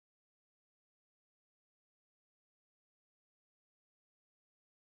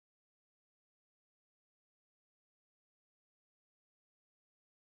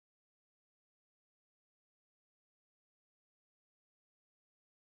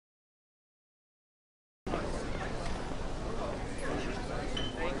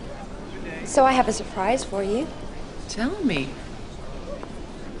So I have a surprise for you. Tell me.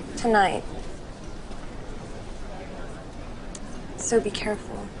 Tonight. So be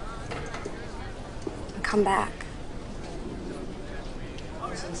careful. And come back.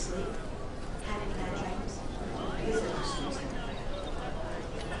 Losing sleep, having bad dreams, izle.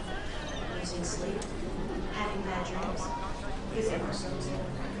 Losing sleep, having bad dreams, izle.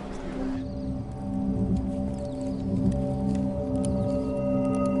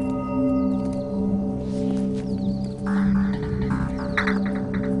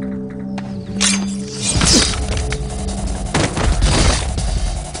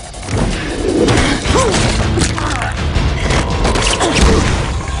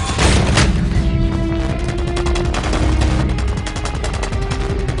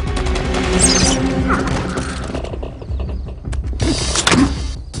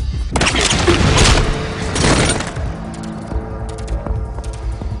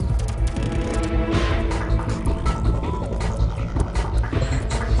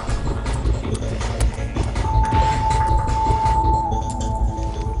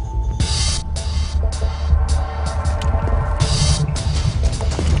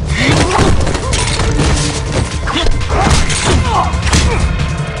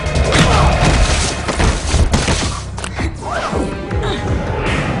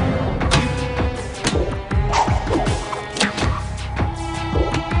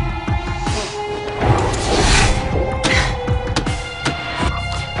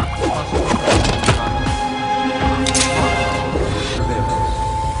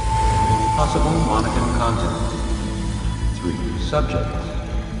 Subjects.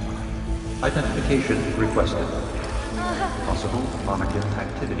 Identification requested. Possible Monacan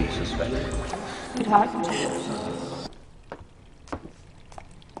activity suspected.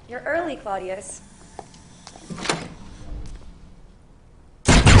 You're early, Claudius.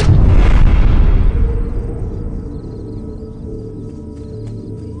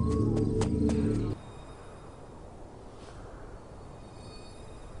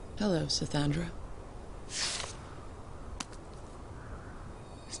 Hello, Sathandra.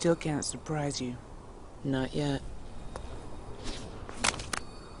 Still can't surprise you. Not yet.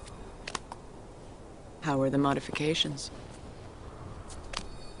 How are the modifications?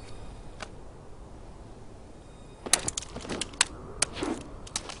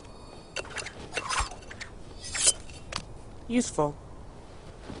 Useful.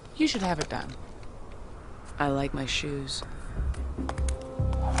 You should have it done. I like my shoes.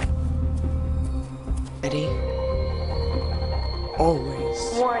 Ready? Always.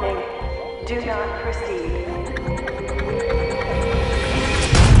 Warning. Do not proceed.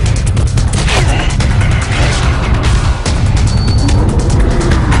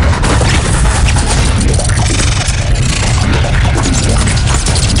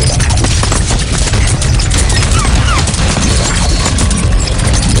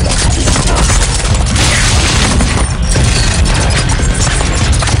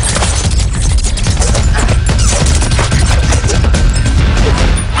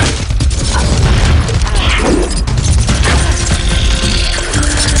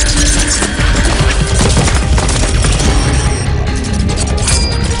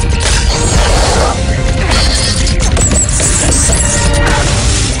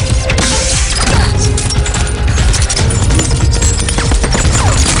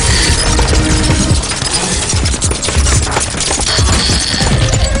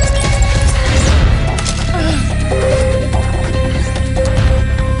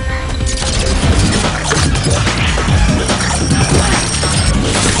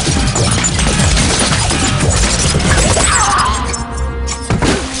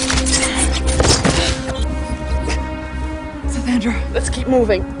 Let's keep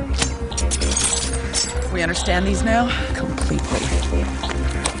moving. We understand these now? Completely.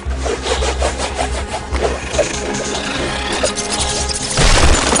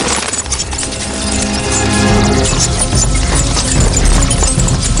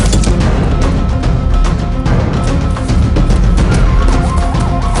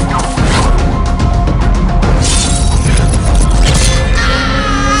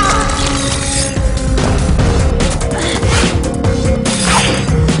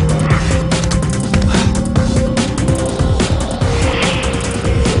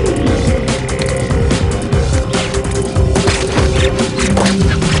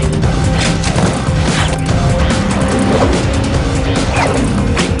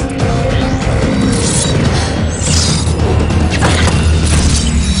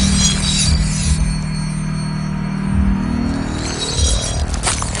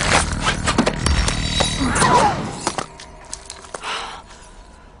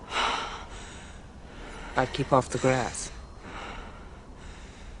 Keep off the grass.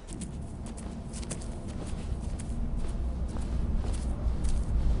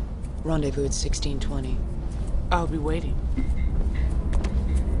 Rendezvous at 16:20. I'll be waiting.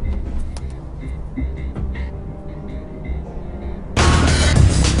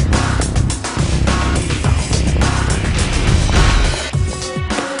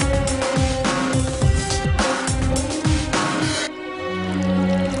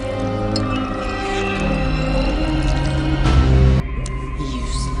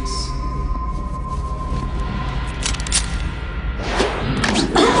 Useless.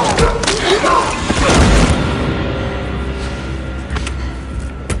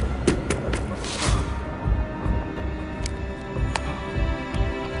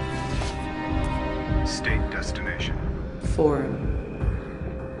 State destination.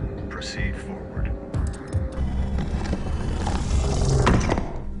 Foreign. Proceed forward.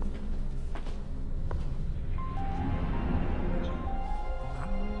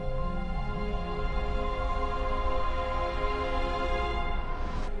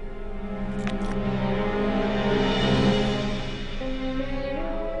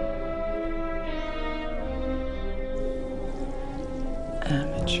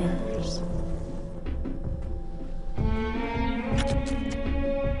 Amateurs.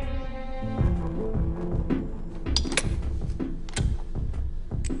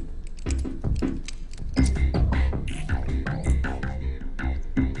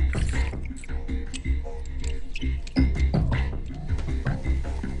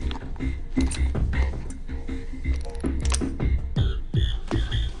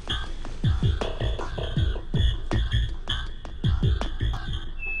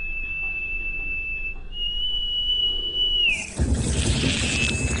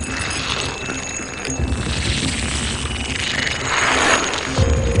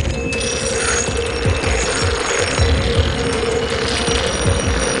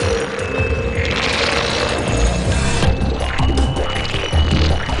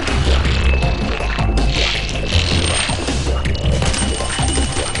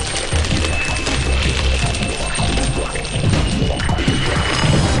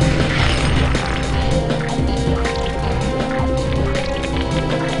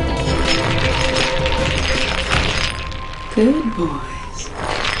 Good boys.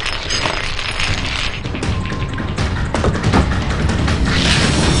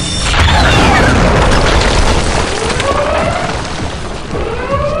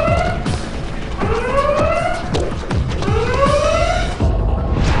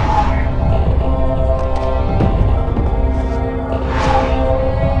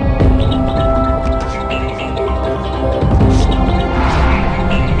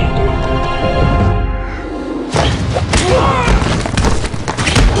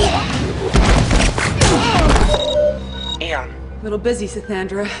 Little busy,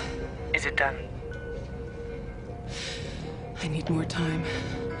 Sathandra. Is it done? I need more time.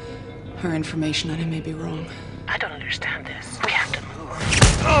 Her information on him may be wrong. I don't understand this. We have to move.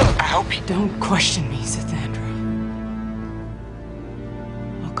 I hope you Don't question me, Sathandra.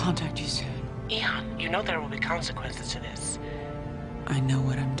 I'll contact you soon. Eon, you know there will be consequences to this. I know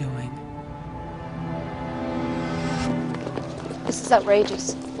what I'm doing. This is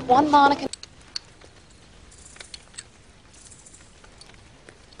outrageous. One Monica.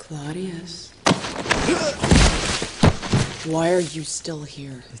 Claudius. Why are you still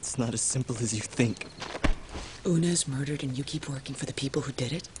here? It's not as simple as you think. Una's murdered and you keep working for the people who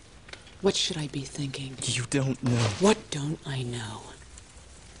did it? What should I be thinking? You don't know. What don't I know?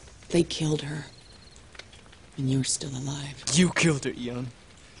 They killed her. And you're still alive. You killed her, Eon.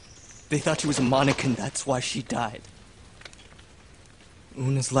 They thought she was a mannequin, that's why she died.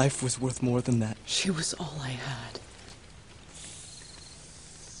 Una's life was worth more than that. She was all I had.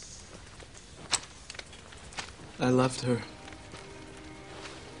 I loved her.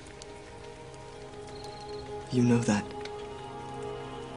 You know that.